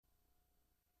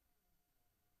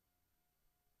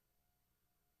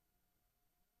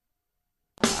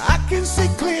can see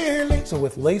clearly. So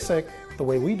with LASIK, the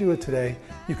way we do it today,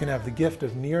 you can have the gift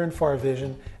of near and far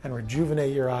vision and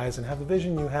rejuvenate your eyes and have the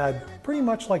vision you had pretty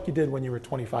much like you did when you were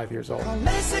 25 years old.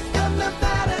 LASIK got the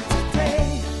better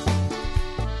today.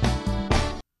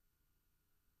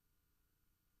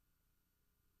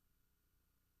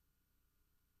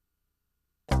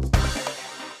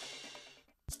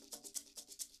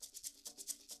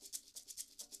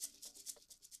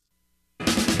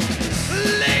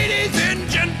 Ladies and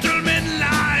gentlemen,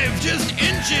 live just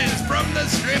inches from the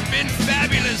Strip in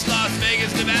fabulous Las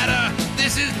Vegas, Nevada,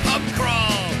 this is Pub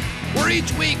Crawl, where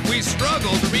each week we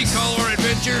struggle to recall our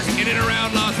adventures in and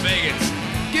around Las Vegas,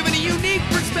 giving a unique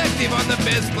perspective on the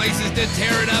best places to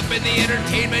tear it up in the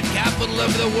entertainment capital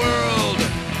of the world.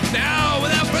 Now,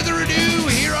 without further ado,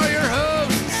 here are your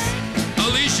hosts,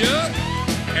 Alicia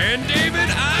and David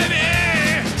Ivey.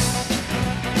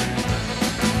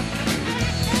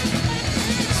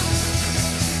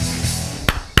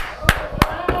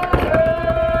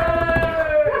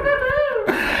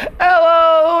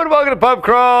 Hello and welcome to Pub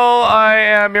Crawl. I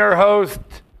am your host,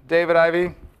 David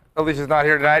Ivey. Alicia's not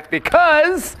here tonight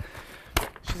because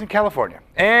she's in California.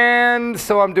 And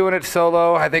so I'm doing it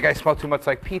solo. I think I smell too much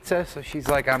like pizza, so she's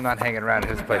like, I'm not hanging around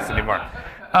at his place anymore.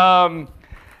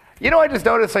 You know, I just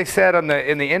noticed I said in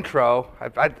the intro,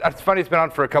 it's funny, it's been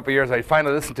on for a couple years, I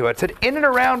finally listened to it. It said in and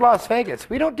around Las Vegas.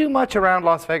 We don't do much around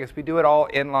Las Vegas. We do it all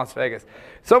in Las Vegas.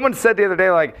 Someone said the other day,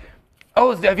 like,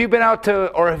 oh, have you been out to,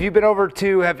 or have you been over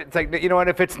to, it's like, you know, and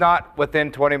if it's not within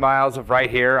 20 miles of right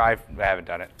here, I haven't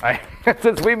done it.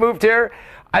 Since we moved here,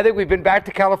 I think we've been back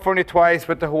to California twice,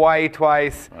 went to Hawaii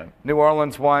twice, right. New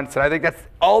Orleans once, and I think that's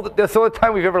the only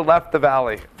time we've ever left the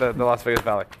valley, the Las Vegas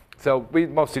Valley. So we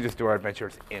mostly just do our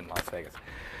adventures in Las Vegas.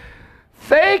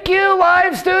 Thank you,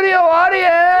 live studio audience!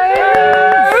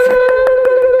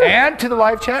 And to the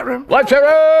live chat room. Live chat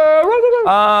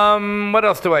room! What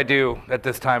else do I do at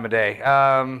this time of day?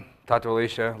 Talk to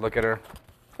Alicia, look at her.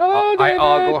 Oh, I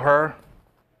ogle her.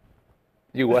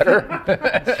 You wet her?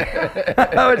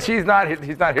 Oh, and he's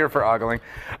not here for ogling.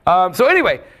 So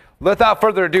anyway, without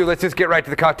further ado, let's just get right to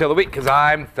the cocktail of the week, because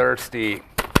I'm thirsty.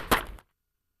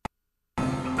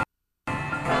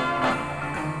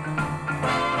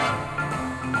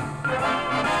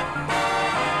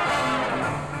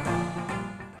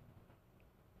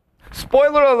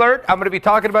 Spoiler alert, I'm going to be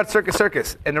talking about Circus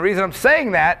Circus. And the reason I'm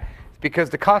saying that is because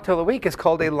the cocktail of the week is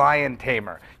called a lion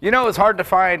tamer. You know, it's hard to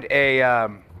find a...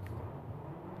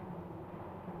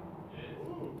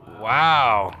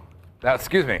 Wow.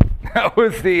 Excuse me. That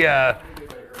was the...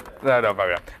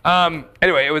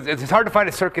 Anyway, it's hard to find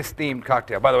a circus-themed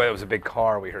cocktail. By the way, it was a big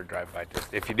car we heard drive by.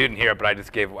 If you didn't hear it, but I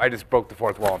just broke the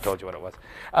fourth wall and told you what it was.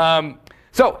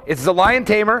 So, it's a lion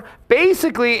tamer.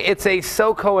 Basically, it's a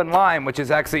SoCo and lime, which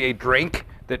is actually a drink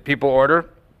that people order,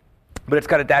 but it's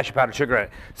got a dash of powdered sugar in it.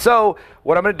 So,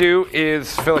 what I'm going to do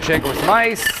is fill a shaker with some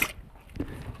ice.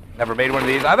 Never made one of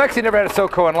these. I've actually never had a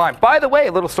SoCo and lime. By the way,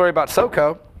 a little story about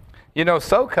SoCo. You know,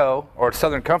 SoCo, or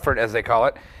Southern Comfort as they call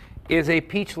it, is a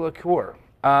peach liqueur.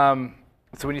 So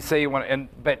when you say you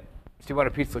want, but if you want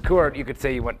a peach liqueur, you could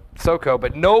say you want SoCo,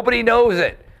 but nobody knows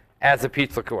it as a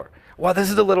peach liqueur. Well,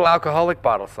 this is a little alcoholic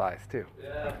bottle size too.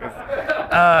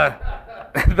 Yeah.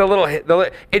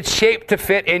 It's shaped to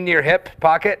fit in your hip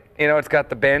pocket. You know, it's got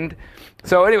the bend.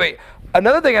 So anyway,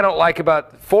 another thing I don't like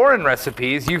about foreign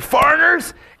recipes, you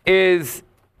foreigners, is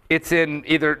it's in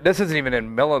either, this isn't even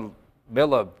in Milla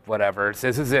whatever,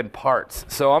 this is in parts.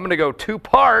 So I'm gonna go 2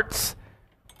 parts,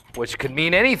 which could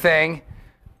mean anything.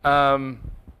 Whoa,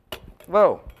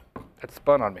 that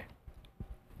spun on me.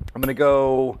 I'm gonna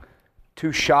go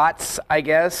 2 shots, I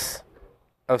guess,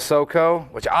 of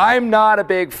SoCo, which I'm not a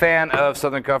big fan of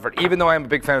Southern Comfort, even though I'm a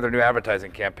big fan of their new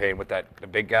advertising campaign with the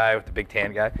big guy, with the big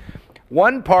tan guy.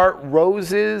 1 part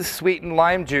Rose's sweetened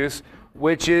lime juice,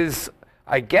 which is,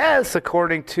 I guess,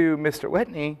 according to Mr.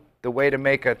 Whitney, the way to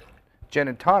make a gin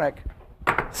and tonic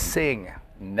sing.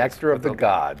 Nectar of the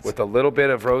gods. With a little bit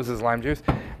of Rose's lime juice.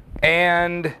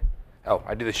 And, oh,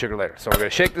 I do the sugar later. So we're going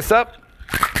to shake this up.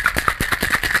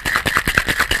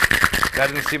 That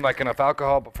doesn't seem like enough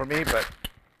alcohol for me, but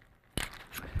I'm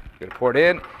going to pour it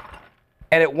in.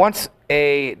 And it wants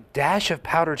a dash of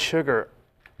powdered sugar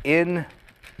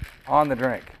on the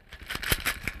drink.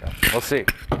 We'll see.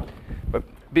 But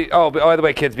by the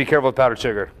way, kids, be careful with powdered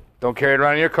sugar. Don't carry it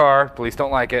around in your car. Police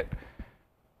don't like it.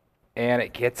 And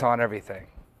it gets on everything.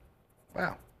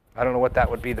 Wow. I don't know what that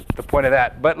would be, the point of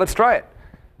that, but let's try it.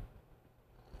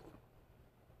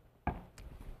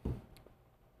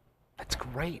 That's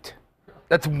great.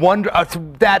 That's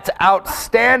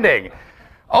outstanding.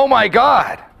 Oh my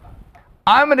God.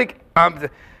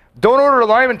 Don't order a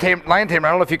lion tamer. I don't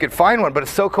know if you could find one, but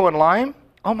it's SoCo and lime.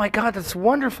 Oh my God, that's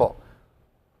wonderful.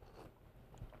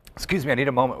 Excuse me, I need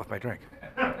a moment with my drink.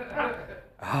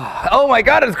 Oh my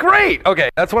God, it's great. Okay,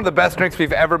 that's one of the best drinks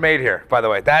we've ever made here, by the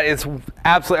way. That is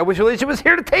absolutely, I wish Alicia was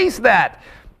here to taste that.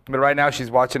 But right now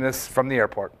she's watching this from the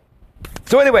airport.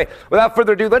 So anyway, without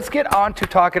further ado, let's get on to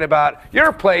talking about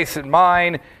your place and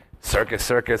mine, Circus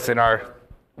Circus in our,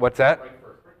 what's that?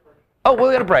 Oh,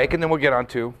 we'll get a break and then we'll get on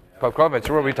to Pub Crawl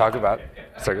Adventure where we talk about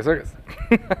Circus Circus.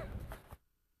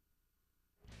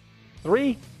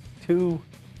 3, 2,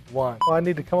 1. Oh, I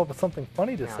need to come up with something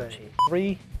funny to say.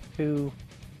 3, 2,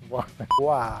 1.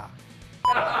 Wow.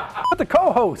 But the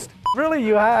co-host.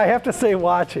 Really, I have to say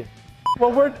watching.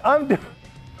 Well, I'm doing.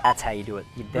 That's how you do it.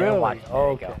 You dare Really? watch. There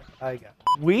Okay. you go. I got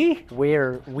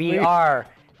it. We are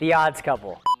the Odds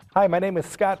Couple. Hi, my name is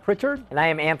Scott Pritchard. And I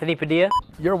am Anthony Padilla.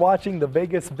 You're watching the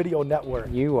Vegas Video Network.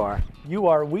 You are. You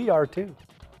are, we are too.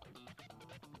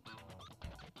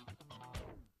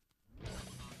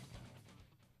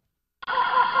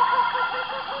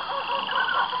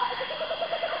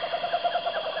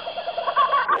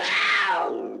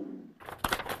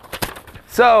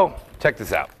 So, check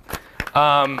this out.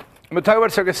 I'm going to talk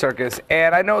about Circus Circus,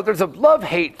 and I know there's a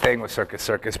love-hate thing with Circus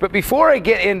Circus, but before I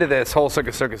get into this whole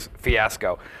Circus Circus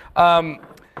fiasco, I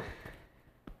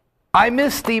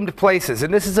miss themed places,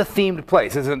 and this is a themed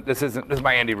place. This is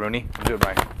my Andy Rooney. I'm doing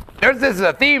my, this is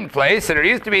a themed place, and it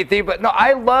used to be themed, but no,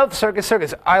 I love Circus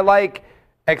Circus. I like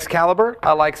Excalibur.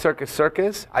 I like Circus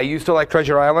Circus. I used to like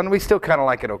Treasure Island. We still kind of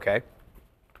like it okay.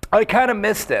 I kind of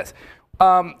miss this.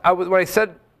 When I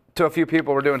said to a few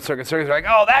people we're doing Circus Circus, they're like,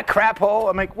 oh, that crap hole.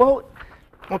 I'm like, well,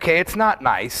 okay, it's not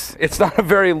nice. It's not a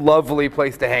very lovely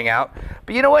place to hang out.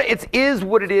 But you know what? It is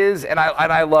what it is, and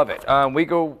I love it.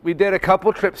 We did a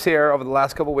couple trips here over the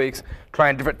last couple weeks,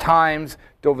 trying different times,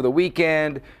 over the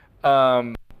weekend,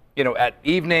 at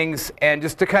evenings, and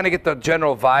just to kind of get the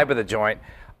general vibe of the joint.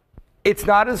 It's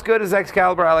not as good as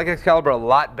Excalibur. I like Excalibur a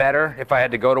lot better if I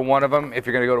had to go to one of them, if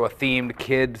you're going to go to a themed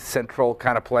kid central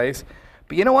kind of place.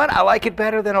 But you know what? I like it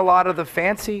better than a lot of the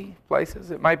fancy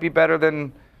places. It might be better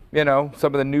than, some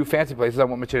of the new fancy places. I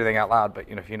won't mention anything out loud, but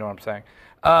if you know what I'm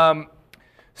saying.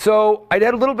 So I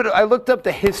did I looked up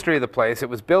the history of the place. It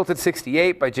was built in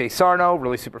 '68 by Jay Sarno,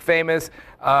 really super famous.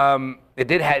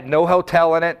 It had no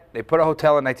hotel in it. They put a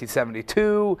hotel in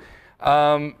 1972.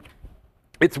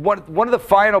 It's one of the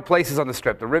final places on the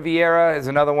Strip. The Riviera is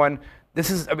another one.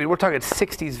 We're talking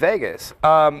 60s Vegas.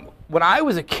 When I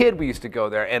was a kid, we used to go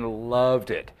there and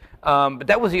loved it. But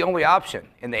that was the only option.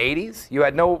 In the 80s, you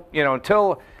had no,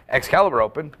 until Excalibur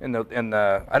opened. I don't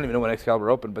even know when Excalibur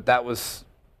opened, but that was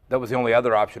the only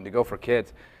other option to go for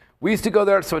kids. We used to go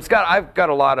there, so I've got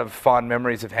a lot of fond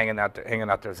memories of hanging out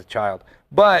there as a child.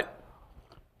 But,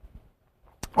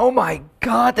 oh my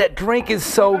God, that drink is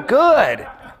so good.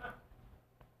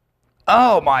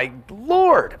 Oh my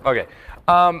Lord. Okay.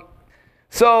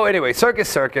 So anyway, Circus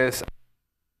Circus.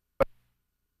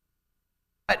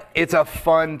 It's a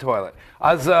fun toilet.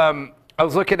 I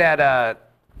was looking at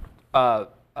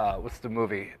what's the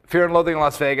movie? Fear and Loathing in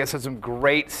Las Vegas. Had some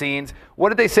great scenes. What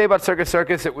did they say about Circus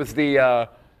Circus? It was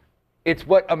it's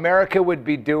what America would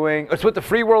be doing. It's what the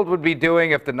free world would be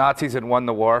doing if the Nazis had won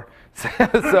the war.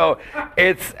 So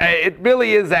it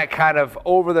really is that kind of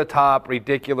over the top,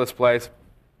 ridiculous place.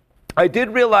 I did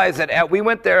realize that we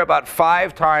went there about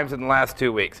 5 times in the last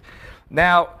 2 weeks.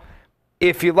 Now,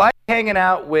 if you like hanging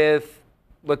out with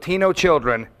Latino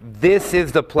children, this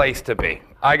is the place to be.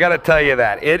 I got to tell you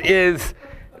that. It is,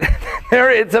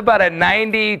 it's about a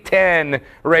 90-10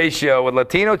 ratio with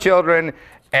Latino children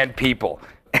and people.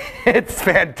 It's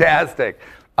fantastic.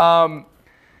 The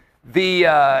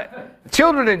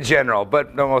children in general,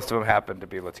 but no, most of them happen to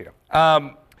be Latino.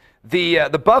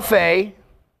 The buffet,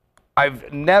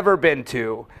 I've never been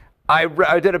to.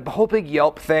 I did a whole big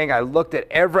Yelp thing. I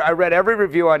read every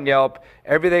review on Yelp,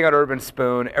 everything on Urban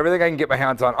Spoon, everything I can get my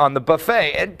hands on the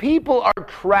buffet. And people are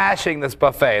trashing this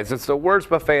buffet. It's the worst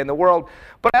buffet in the world.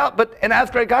 But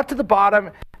after I got to the bottom,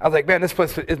 I was like, man, this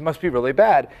place must be really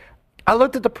bad. I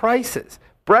looked at the prices.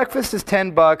 Breakfast is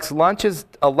 $10, lunch is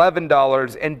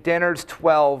 $11, and dinner's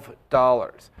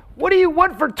 $12. What do you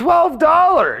want for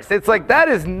 $12? It's like, that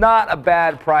is not a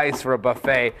bad price for a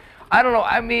buffet. I don't know.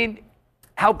 I mean,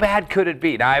 how bad could it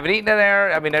be? Now, I haven't eaten in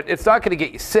there. I mean, it's not going to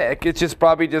get you sick. It's just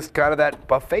probably just kind of that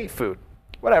buffet food.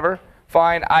 Whatever.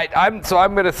 Fine. I'm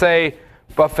going to say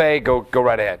buffet, go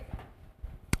right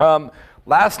ahead.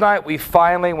 Last night, we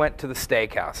finally went to the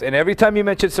steakhouse. And every time you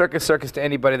mention Circus Circus to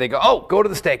anybody, they go, oh, go to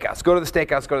the steakhouse, go to the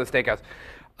steakhouse, go to the steakhouse.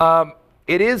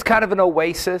 It is kind of an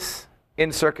oasis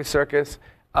in Circus Circus.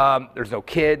 There's no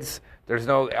kids. There's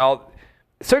no...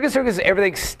 Circus Circus,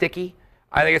 everything's sticky.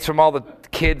 I think it's from all the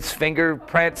kids'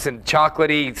 fingerprints and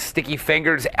chocolatey, sticky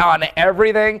fingers on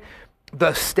everything.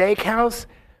 The steakhouse,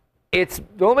 the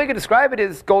only way I can describe it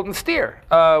is Golden Steer.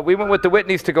 We went with the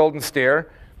Whitneys to Golden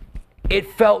Steer. It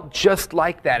felt just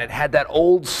like that. It had that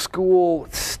old school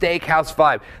steakhouse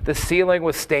vibe. The ceiling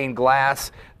was stained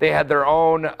glass. They had their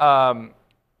own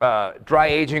dry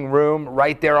aging room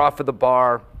right there off of the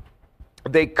bar.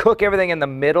 They cook everything in the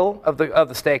middle of the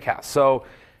steakhouse. So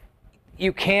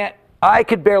I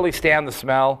could barely stand the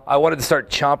smell. I wanted to start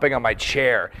chomping on my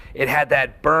chair. It had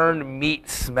that burned meat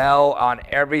smell on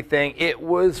everything. It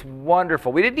was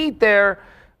wonderful. We didn't eat there.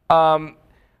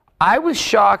 I was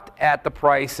shocked at the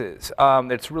prices.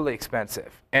 It's really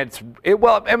expensive. And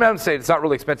I'm saying it's not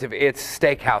really expensive. It's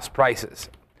steakhouse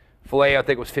prices. Filet, I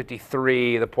think, was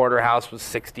 $53. The porterhouse was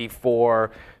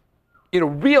 $64.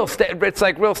 It's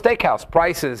like real steakhouse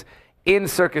prices in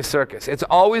Circus Circus. It's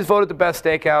always voted the best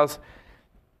steakhouse.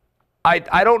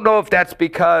 I don't know if that's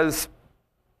because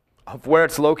of where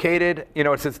it's located.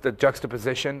 It's just the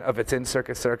juxtaposition of it's in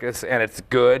Circus Circus and it's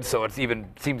good, so it even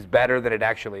seems better than it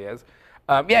actually is.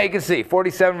 You can see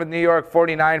 47 for New York,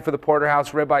 49 for the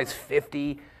porterhouse, ribeyes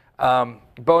 50,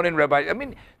 bone-in ribeye. I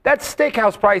mean, that's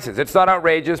steakhouse prices. It's not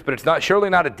outrageous, but it's surely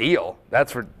not a deal.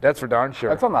 That's for darn sure.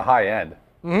 That's on the high end,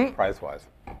 price-wise.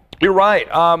 You're right.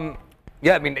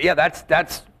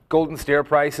 That's Golden Steer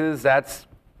prices. That's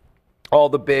all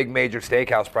the big major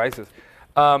steakhouse prices.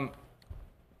 But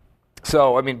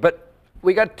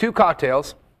we got 2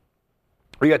 cocktails.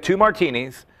 We got 2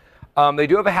 martinis. They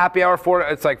do have a happy hour,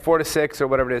 it's like 4 to 6 or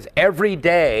whatever it is. Every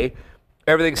day,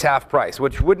 everything's half price,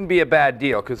 which wouldn't be a bad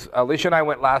deal because Alicia and I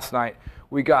went last night.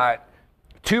 We got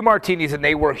 2 martinis, and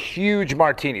they were huge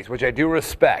martinis, which I do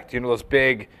respect. Those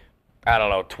big,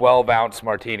 12-ounce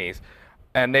martinis.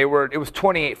 And it was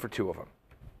 $28 for 2 of them.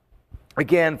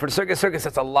 Again, for Circus Circus,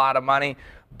 that's a lot of money.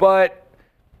 But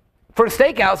for a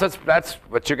steakhouse, that's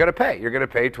what you're going to pay. You're going to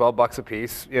pay $12 a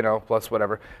piece, plus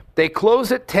whatever. They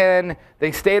closed at 10.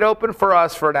 They stayed open for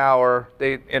us for an hour.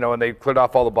 And they cleared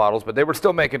off all the bottles, but they were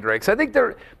still making drinks. I think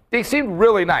they seemed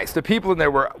really nice. The people in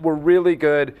there were really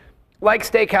good, like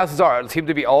steakhouses are. It seemed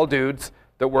to be all dudes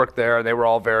that worked there, and they were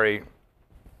all very,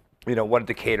 wanted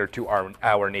to cater to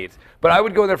our needs. But I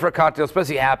would go there for a cocktail,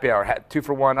 especially happy hour, 2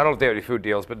 for 1. I don't know if they have any food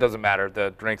deals, but it doesn't matter.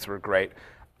 The drinks were great.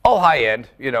 All high end,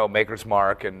 Maker's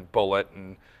Mark and Bullet,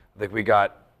 and I think we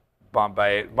got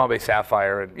Bombay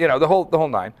Sapphire, and the whole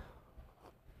nine.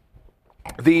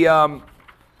 The only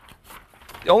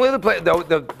other place, I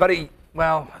think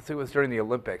it was during the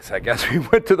Olympics, I guess, we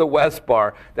went to the West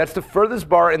Bar. That's the furthest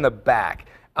bar in the back.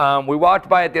 We walked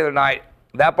by it the other night.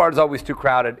 That bar is always too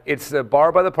crowded. It's the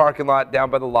bar by the parking lot,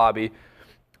 down by the lobby.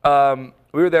 We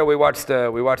were there. We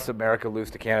watched America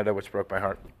lose to Canada, which broke my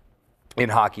heart in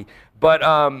hockey. But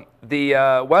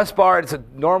the West Bar, it's a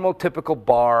normal, typical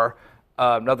bar,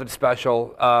 nothing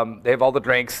special. They have all the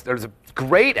drinks. There's a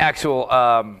great actual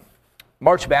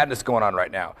March Madness going on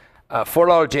right now.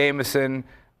 $4 Jameson,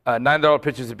 $9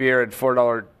 pitchers of beer, and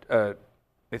 $4.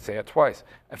 They say it twice.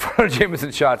 And $4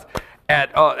 Jameson shots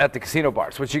at the casino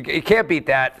bars, which you can't beat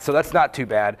that. So that's not too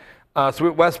bad. So we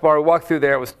went West Bar. We walked through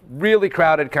there. It was really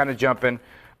crowded, kind of jumping.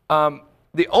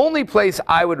 The only place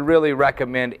I would really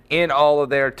recommend in all of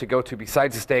there to go to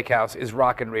besides the steakhouse is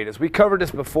Rock and Rita's. We covered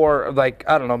this before,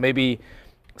 maybe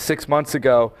 6 months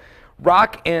ago.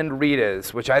 Rock and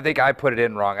Rita's, which I think I put it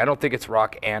in wrong. I don't think it's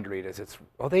Rock and Rita's.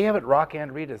 They have it Rock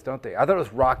and Rita's, don't they? I thought it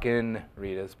was Rock in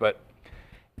Rita's, but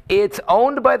it's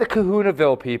owned by the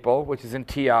Kahunaville people, which is in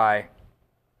TI.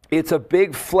 It's a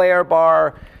big flair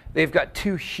bar. They've got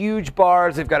 2 huge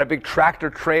bars. They've got a big tractor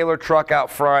trailer truck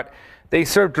out front. They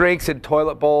serve drinks in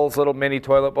toilet bowls, little mini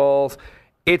toilet bowls.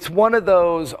 It's one of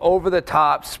those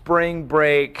over-the-top spring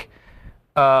break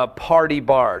party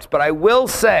bars. But I will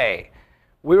say,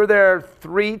 we were there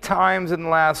 3 times in the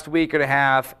last week and a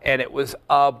half, and it was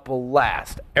a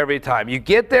blast every time. You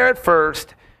get there at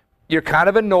first, you're kind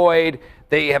of annoyed.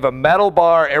 They have a metal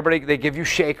bar. They give you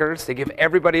shakers. They give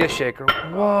everybody a shaker.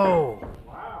 Whoa.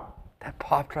 That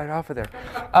popped right off of there.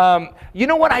 You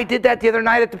know what? I did that the other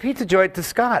night at the pizza joint to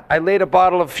Scott. I laid a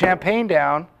bottle of champagne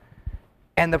down,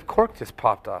 and the cork just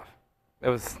popped off. It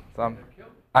was,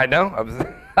 I know.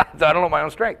 I don't know my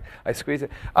own strength. I squeezed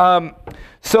it.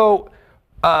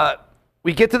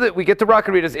 We get to Rock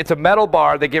and Rita's. It's a metal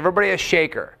bar. They give everybody a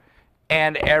shaker,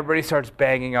 and everybody starts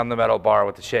banging on the metal bar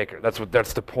with the shaker.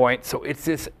 That's the point. So it's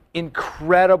this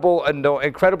incredibly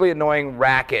annoying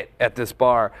racket at this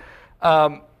bar.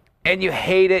 And you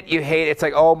hate it. It's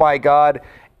like, oh my God.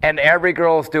 And every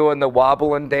girl's doing the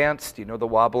wobbling dance. Do you know the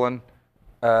wobbling?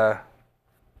 I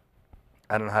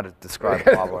I don't know how to describe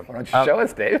the wobbling. Why don't you show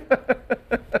us, Dave?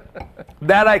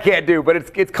 That I can't do, but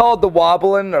it's called the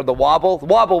wobbling or the wobble.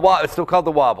 It's still called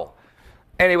the wobble.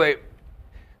 Anyway,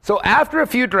 so after a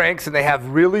few drinks, and they have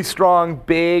really strong,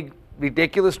 big,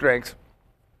 ridiculous drinks,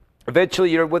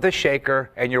 eventually you're with a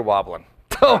shaker and you're wobbling.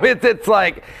 So it's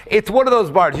like, it's one of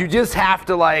those bars. You just have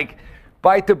to like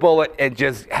bite the bullet and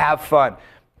just have fun.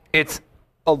 It's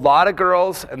a lot of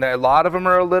girls, and a lot of them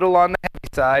are a little on the heavy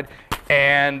side,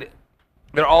 and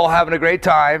they're all having a great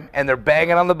time, and they're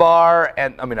banging on the bar,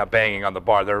 and I mean not banging on the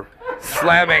bar, they're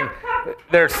slamming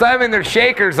their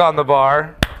shakers on the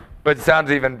bar, but it sounds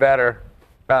even better.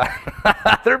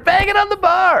 They're banging on the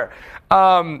bar.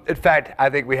 In fact, I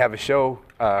think we have a show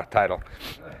title,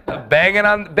 banging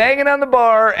on the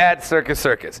bar at Circus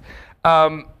Circus,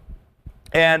 and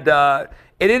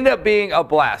it ended up being a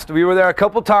blast. We were there a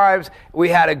couple times. We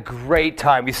had a great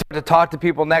time. You start to talk to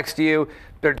people next to you.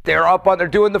 They're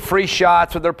doing the free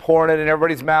shots where they're pouring it in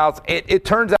everybody's mouths. It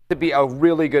turns out to be a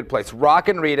really good place.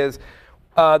 Rockin' Rita's.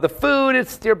 The food,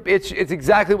 it's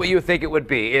exactly what you would think it would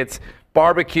be. It's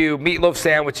barbecue, meatloaf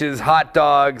sandwiches, hot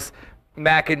dogs,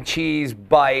 mac and cheese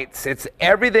bites. It's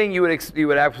everything you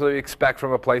would absolutely expect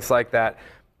from a place like that.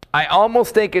 I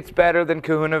almost think it's better than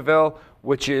Kahunaville,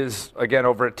 which is, again,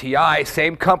 over at TI.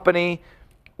 Same company,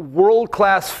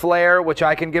 world-class flair, which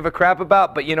I can give a crap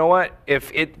about. But you know what?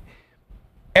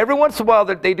 Every once in a while,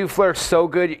 they do flair so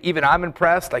good, even I'm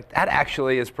impressed. Like, that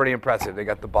actually is pretty impressive. They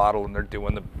got the bottle, and they're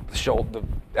doing the shoulder,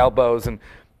 the elbows. And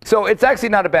so it's actually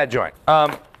not a bad joint.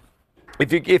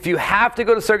 If you have to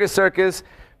go to Circus Circus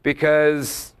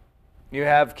because you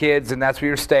have kids and that's where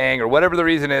you're staying, or whatever the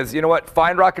reason is, you know what?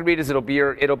 Find Rockin' Rita's. It'll be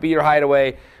your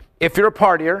hideaway. If you're a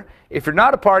partier, if you're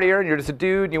not a partier and you're just a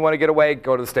dude and you want to get away,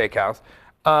 go to the steakhouse.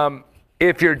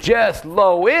 If you're just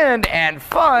low end and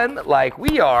fun, like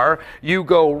we are, you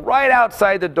go right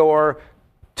outside the door.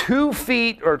 2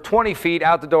 feet or 20 feet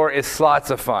out the door is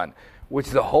Slots of Fun, which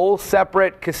is a whole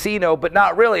separate casino, but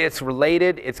not really. It's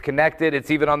related, it's connected, it's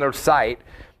even on their site.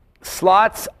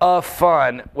 Slots of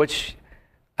Fun, which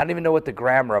I don't even know what the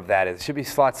grammar of that is. It should be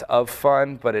Slots of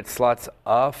Fun, but it's Slots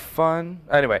of Fun.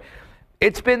 Anyway,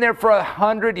 it's been there for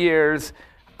 100 years.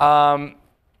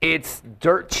 It's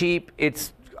dirt cheap.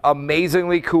 It's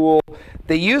amazingly cool.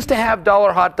 They used to have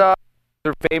dollar hot dogs.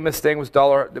 Their famous thing was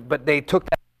dollar, but they took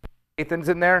that Nathan's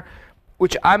in there,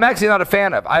 which I'm actually not a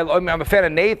fan of. I'm a fan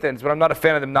of Nathan's, but I'm not a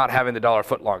fan of them not having the dollar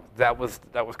footlong. That was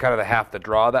kind of half the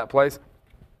draw of that place.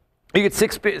 You get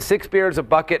six beers a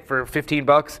bucket for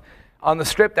 $15. On the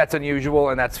Strip, that's unusual,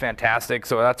 and that's fantastic,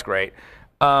 so that's great.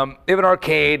 They have an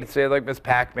arcade, say like Miss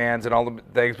Pac-Man's and all the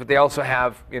things, but they also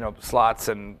have, slots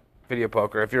and video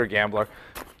poker if you're a gambler.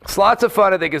 Slots of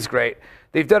Fun, I think, is great.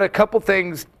 They've done a couple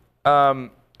things, and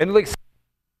like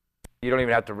you don't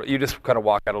even have to. You just kind of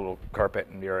walk out a little carpet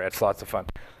and you're at Slots of Fun.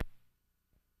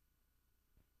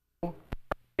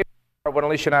 When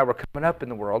Alicia and I were coming up in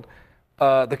the world,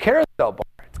 the Carousel bar,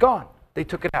 it's gone. They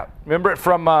took it out. Remember it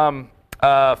from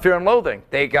Fear and Loathing.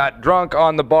 They got drunk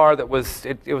on the bar that was,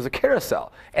 it was a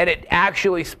carousel. And it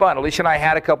actually spun. Alicia and I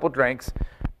had a couple drinks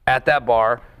at that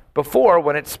bar before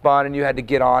when it spun and you had to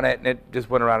get on it and it just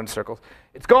went around in circles.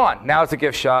 It's gone. Now it's a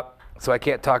gift shop, so I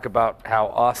can't talk about how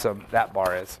awesome that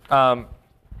bar is.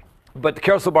 But the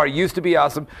Carousel Bar used to be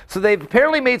awesome. So they've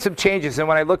apparently made some changes. And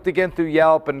when I looked again through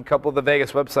Yelp and a couple of the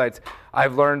Vegas websites,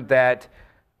 I've learned that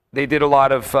they did a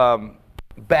lot of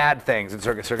bad things in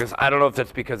Circus Circus. I don't know if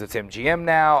that's because it's MGM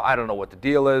now. I don't know what the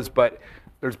deal is, but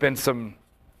there's been some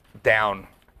downgrades.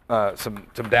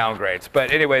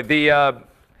 But anyway, the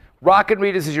Rockin'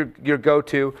 Rita's is your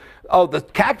go-to. Oh, the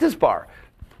Cactus Bar.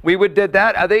 We did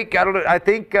that. I think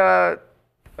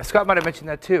Scott might have mentioned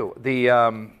that too.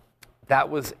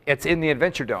 It's in the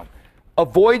Adventure Dome.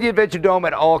 Avoid the Adventure Dome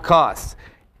at all costs.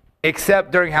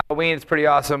 Except during Halloween, it's pretty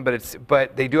awesome,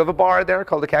 but they do have a bar there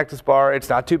called the Cactus Bar. It's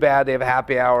not too bad. They have a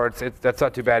happy hour. That's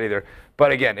not too bad either.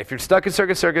 But again, if you're stuck in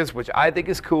Circus Circus, which I think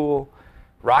is cool,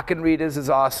 Rockin' Rita's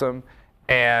is awesome,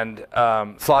 and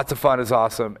Slots of Fun is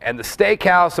awesome, and the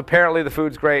Steakhouse, apparently the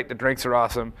food's great, the drinks are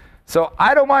awesome. So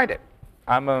I don't mind it.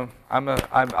 I'm a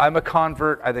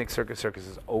convert. I think Circus Circus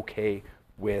is okay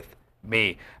with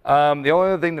me. The only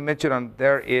other thing to mention on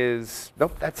there is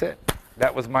nope. That's it.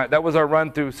 That was our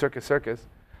run through Circus Circus.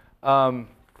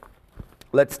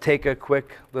 Let's take a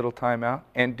quick little time out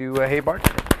and do a Hey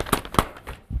Bartender.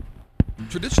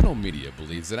 Traditional media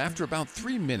believes that after about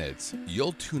 3 minutes,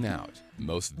 you'll tune out.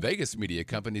 Most Vegas media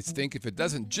companies think if it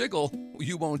doesn't jiggle,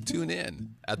 you won't tune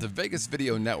in. At the Vegas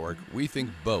Video Network, we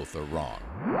think both are wrong.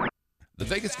 The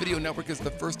Vegas Video Network is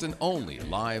the first and only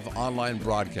live online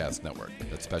broadcast network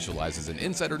that specializes in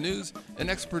insider news and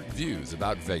expert views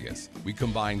about Vegas. We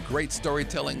combine great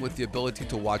storytelling with the ability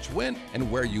to watch when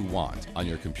and where you want on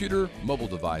your computer, mobile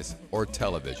device, or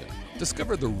television.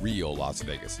 Discover the real Las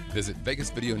Vegas. Visit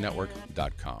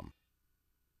VegasVideoNetwork.com.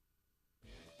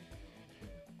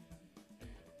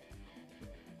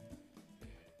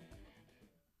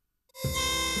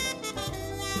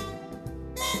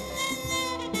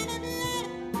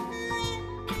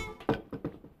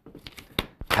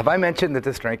 Have I mentioned that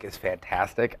this drink is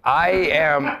fantastic? I'm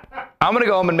going to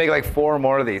go home and make like 4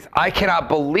 more of these. I cannot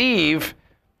believe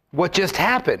what just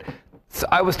happened. So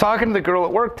I was talking to the girl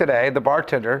at work today, the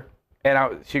bartender,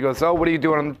 and she goes, "Oh, what are you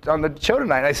doing on the show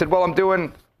tonight?" And I said, "Well, I'm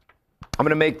going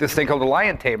to make this thing called the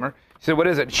Lion Tamer." She said, "What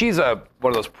is it?" She's one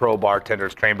of those pro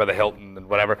bartenders trained by the Hilton and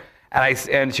whatever.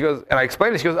 And she goes, and I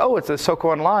explained it. She goes, "Oh, it's a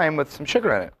SoCo and lime with some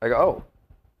sugar in it." I go, "Oh,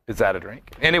 is that a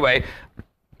drink?" Anyway,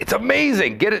 it's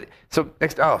amazing. Get it. So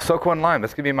next, SoCo and lime.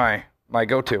 That's gonna be my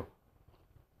go-to.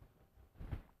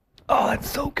 Oh, that's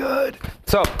so good.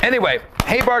 So anyway,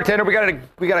 hey bartender, we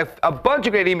got a bunch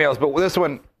of great emails, but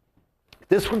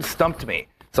this one stumped me.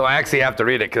 So I actually have to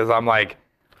read it because I'm like,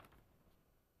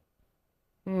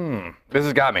 this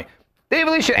has got me. Dave,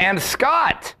 Alicia, and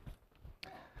Scott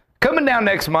coming down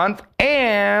next month,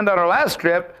 and on our last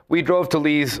trip, we drove to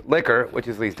Lee's Liquor, which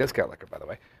is Lee's Discount Liquor, by the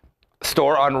way,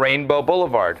 store on Rainbow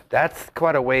Boulevard. That's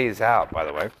quite a ways out, by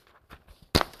the way.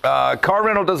 Car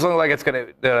rental doesn't look like it's gonna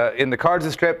in the cards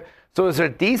this trip. So is there a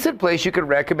decent place you could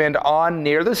recommend on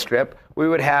near the strip? We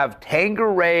would have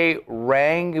Tanqueray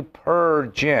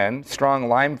Rangpur Gin, strong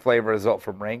lime flavor result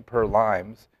from Rangpur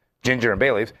limes, ginger and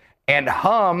bay leaves, and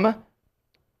Hum,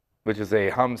 which is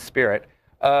a Hum spirit,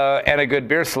 and a good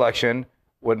beer selection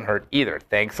wouldn't hurt either.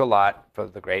 Thanks a lot for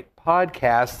the great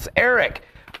podcasts, Eric.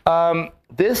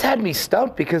 This had me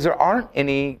stumped because there aren't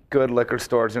any good liquor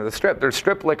stores near the strip. There's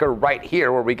Strip Liquor right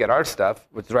here where we get our stuff,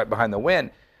 which is right behind the Wynn.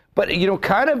 But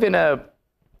kind of in a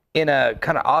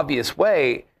kind of obvious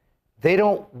way, they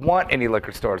don't want any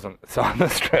liquor stores on the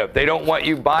strip. They don't want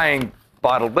you buying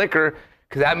bottled liquor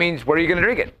because that means where are you going to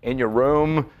drink it? In your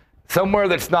room, somewhere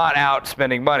that's not out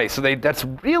spending money. So that's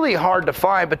really hard to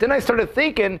find. But then I started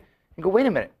thinking and go, wait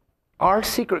a minute. Our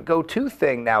secret go-to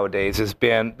thing nowadays has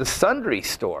been the Sundry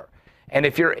store. And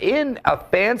if you're in a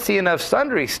fancy enough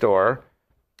Sundry store,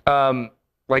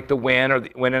 like the Wynn or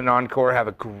the Wynn and Encore have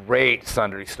a great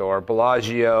Sundry store.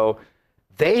 Bellagio,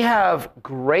 they have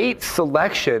great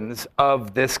selections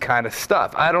of this kind of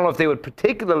stuff. I don't know if they would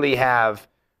particularly have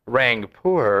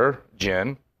Rangpur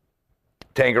Gin,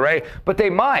 Tanqueray, but they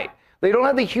might. They don't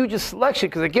have the hugest selection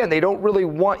because, again, they don't really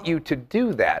want you to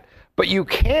do that. But you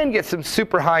can get some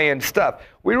super high-end stuff.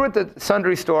 We were at the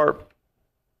Sundry store,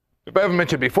 if I haven't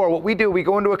mentioned before, what we do, we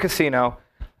go into a casino.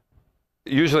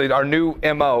 Usually our new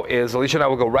MO is Alicia and I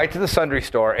will go right to the Sundry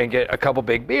store and get a couple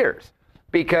big beers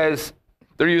because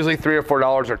they're usually $3 or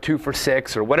 $4 or 2 for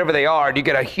 $6 or whatever they are. And you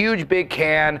get a huge big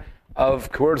can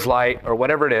of Coors Light or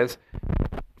whatever it is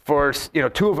for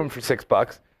 2 of them for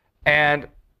 $6. And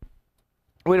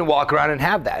we can walk around and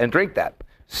have that and drink that.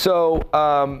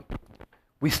 So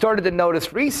we started to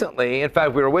notice recently, in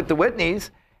fact, we were with the Whitneys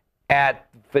at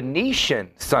Venetian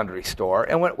Sundry store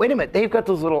and went, wait a minute, they've got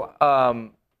those little,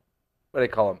 what do they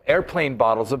call them? Airplane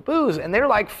bottles of booze, and they're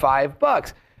like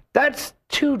 $5. That's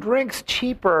 2 drinks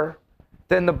cheaper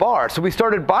than the bar. So we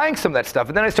started buying some of that stuff,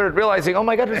 and then I started realizing, oh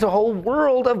my God, there's a whole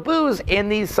world of booze in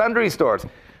these Sundry stores.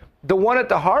 The one at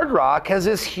the Hard Rock has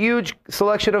this huge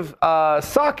selection of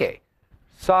sake.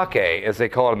 Sake, as they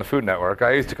call it on the Food Network.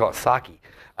 I used to call it sake.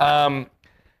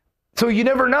 So you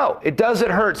never know. It doesn't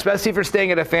hurt, especially if you're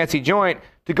staying at a fancy joint,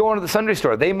 to go into the Sundry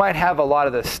store. They might have a lot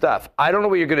of this stuff. I don't know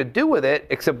what you're going to do with it,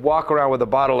 except walk around with a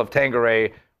bottle of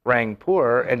Tanqueray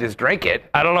Rangpur and just drink it.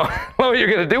 I don't know what you're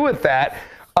going to do with that.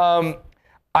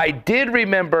 I did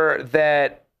remember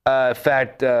that, in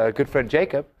fact, good friend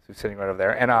Jacob, who's sitting right over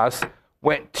there, and us,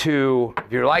 went to,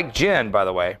 if you like gin, by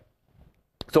the way,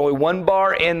 it's only one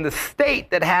bar in the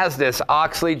state that has this,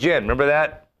 Oxley Gin. Remember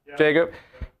that, yeah. Jacob?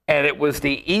 And it was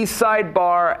the East Side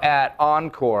Bar at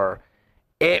Encore.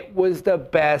 It was the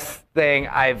best thing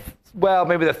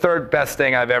maybe the 3rd best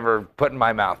thing I've ever put in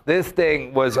my mouth. This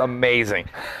thing was amazing.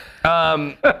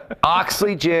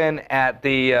 Oxley Gin at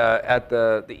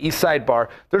the East Side Bar.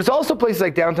 There's also places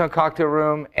like Downtown Cocktail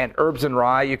Room and Herbs and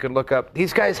Rye you can look up.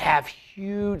 These guys have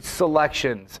huge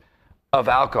selections of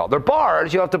alcohol. They're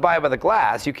bars. You have to buy it by the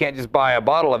glass. You can't just buy a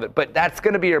bottle of it. But that's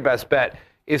going to be your best bet,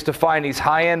 is to find these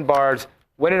high-end bars.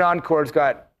 Wynn and Encore's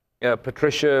got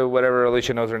Patricia, whatever,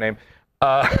 Alicia knows her name.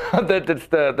 That's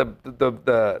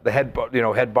the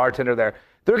head bartender there.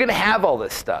 They're going to have all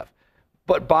this stuff.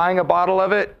 But buying a bottle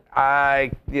of it,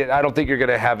 I don't think you're going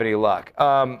to have any luck.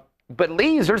 But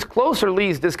Lee's, there's closer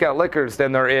Lee's Discount Liquors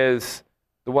than there is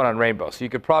the one on Rainbow. So you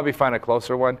could probably find a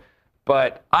closer one.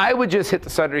 But I would just hit the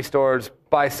sundry stores,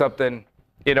 buy something,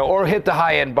 or hit the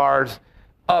high-end bars.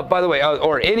 By the way,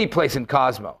 or any place in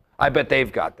Cosmo. I bet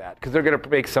they've got that because they're going to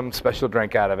make some special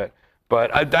drink out of it.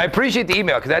 But I appreciate the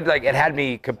email because it had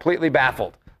me completely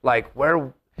baffled. Like,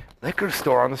 where liquor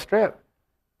store on the Strip?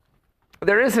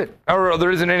 There isn't, or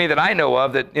there isn't any that I know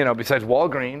of that, besides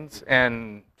Walgreens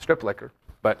and Strip Liquor.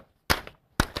 But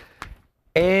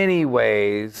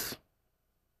anyways,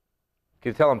 can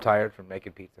you tell I'm tired from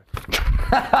making pizza?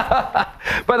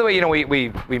 By the way,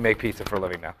 we make pizza for a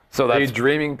living now. So Are you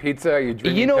dreaming pizza? Are you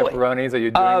dreaming pepperonis? Are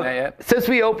you doing that yet? Since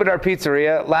we opened our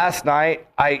pizzeria last night,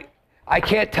 I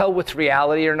can't tell what's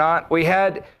reality or not. We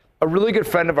had a really good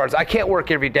friend of ours. I can't work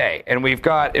every day, and we've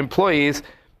got employees.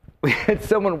 We had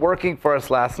someone working for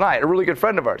us last night, a really good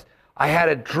friend of ours. I had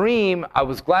a dream. I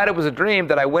was glad it was a dream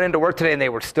that I went into work today and they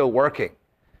were still working.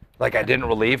 Like I didn't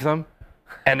relieve them,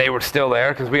 and they were still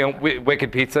there because we own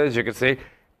Wicked Pizza, as you can see.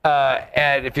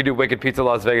 And if you do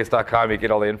wickedpizzalasvegas.com, you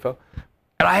get all the info.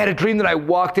 And I had a dream that I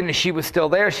walked in and she was still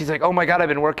there. She's like, oh my God, I've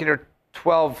been working here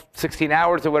 12, 16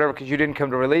 hours or whatever because you didn't come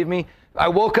to relieve me. I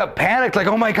woke up panicked, like,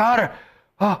 oh my God.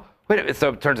 Wait a minute. So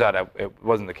it turns out it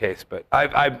wasn't the case, but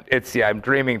I'm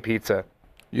dreaming pizza.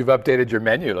 You've updated your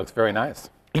menu. It looks very nice.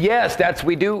 Yes,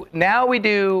 we do,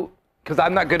 because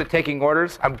I'm not good at taking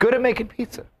orders. I'm good at making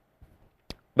pizza,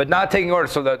 but not taking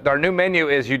orders. So our new menu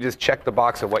is you just check the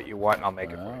box of what you want and I'll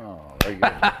make it for you. Oh, very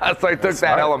good. So I took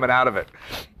that element out of it.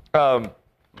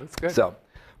 That's good.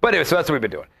 But anyway, so that's what we've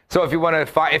been doing. So if you want to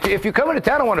find, if you come into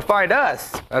town and want to find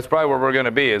us, that's probably where we're going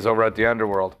to be, is over at the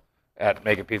Underworld at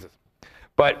Making Pizzas.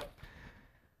 But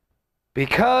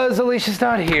because Alicia's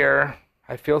not here,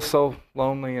 I feel so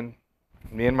lonely, and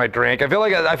me and my drink. I feel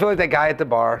like that guy at the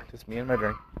bar, just me and my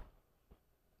drink.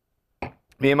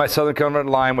 Me and my Southern Comfort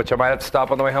Lime, which I might have to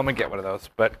stop on the way home and get one of those.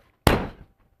 But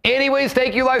anyways,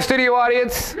 thank you, live studio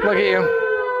audience. Look at you.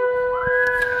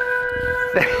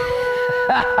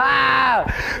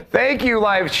 Thank you,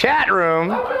 live chat room.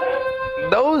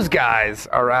 Those guys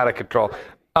are out of control.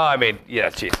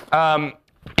 Geez.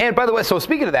 And by the way, so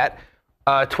speaking of that,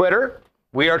 Twitter,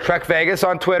 we are Trek Vegas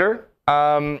on Twitter.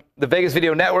 The Vegas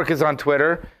Video Network is on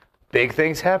Twitter. Big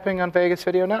things happening on Vegas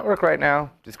Video Network right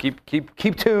now. Just keep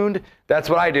tuned. That's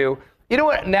what I do. You know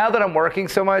what? Now that I'm working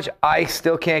so much, I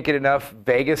still can't get enough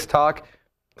Vegas talk.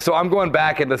 So I'm going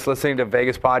back and just listening to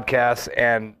Vegas podcasts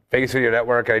and Vegas Video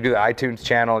Network. And I do the iTunes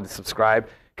channel and subscribe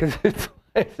because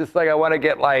it's just like I want to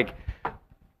get like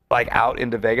out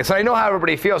into Vegas. So I know how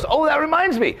everybody feels. Oh, that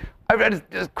reminds me.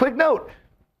 Just a quick note.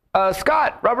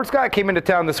 Robert Scott came into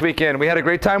town this weekend. We had a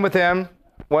great time with him.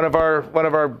 One of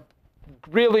our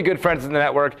really good friends in the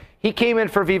network. He came in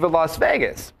for Viva Las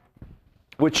Vegas,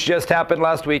 which just happened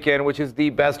last weekend, which is the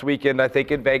best weekend, I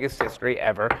think, in Vegas history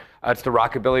ever. It's the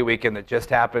Rockabilly weekend that just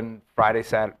happened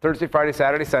Thursday, Friday,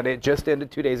 Saturday, Sunday. It just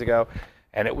ended 2 days ago,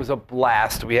 and it was a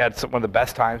blast. We had one of the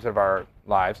best times of our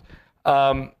lives.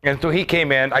 And so he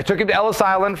came in. I took him to Ellis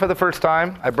Island for the first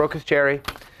time. I broke his cherry,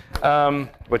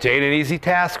 which ain't an easy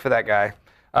task for that guy.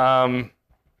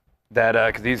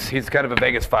 Because he's kind of a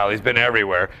Vegas file. He's been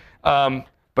everywhere.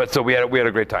 But so we had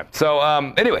a great time. So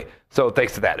anyway, so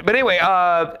thanks to that. But anyway,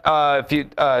 if you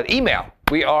email,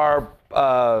 we are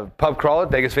pubcrawl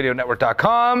at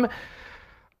vegasvideonetwork.com.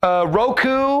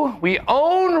 Roku, we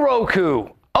own Roku.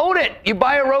 Own it. You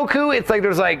buy a Roku, it's like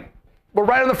we're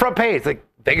right on the front page. It's like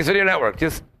Vegas Video Network.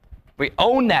 We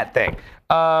own that thing.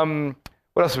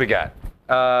 What else we got?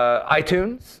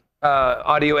 iTunes,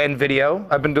 audio and video.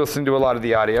 I've been listening to a lot of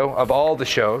the audio of all the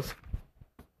shows.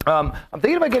 I'm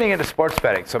thinking about getting into sports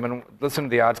betting, so I'm going to listen to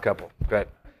the Odds Couple. But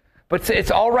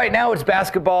it's all right now. It's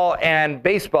basketball and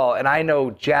baseball, and I know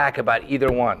jack about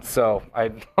either one. So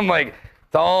I'm like,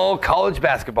 it's all college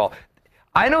basketball.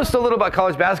 I know so little about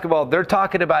college basketball. They're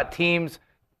talking about teams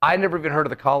I never even heard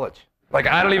of the college. Like,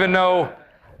 I don't even know.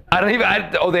 They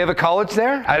have a college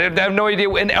there? I have no idea.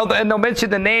 And they'll mention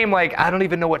the name, like, I don't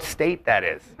even know what state that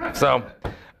is. So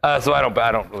I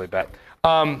don't really bet.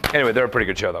 Anyway, they're a pretty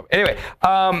good show, though. Anyway,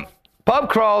 Pub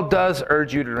Crawl does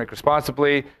urge you to drink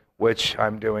responsibly, which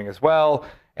I'm doing as well.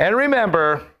 And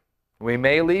remember, we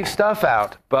may leave stuff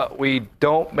out, but we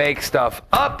don't make stuff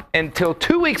up until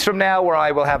 2 weeks from now, where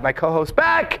I will have my co-host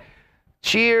back.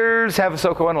 Cheers. Have a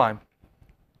SoCo and Lime.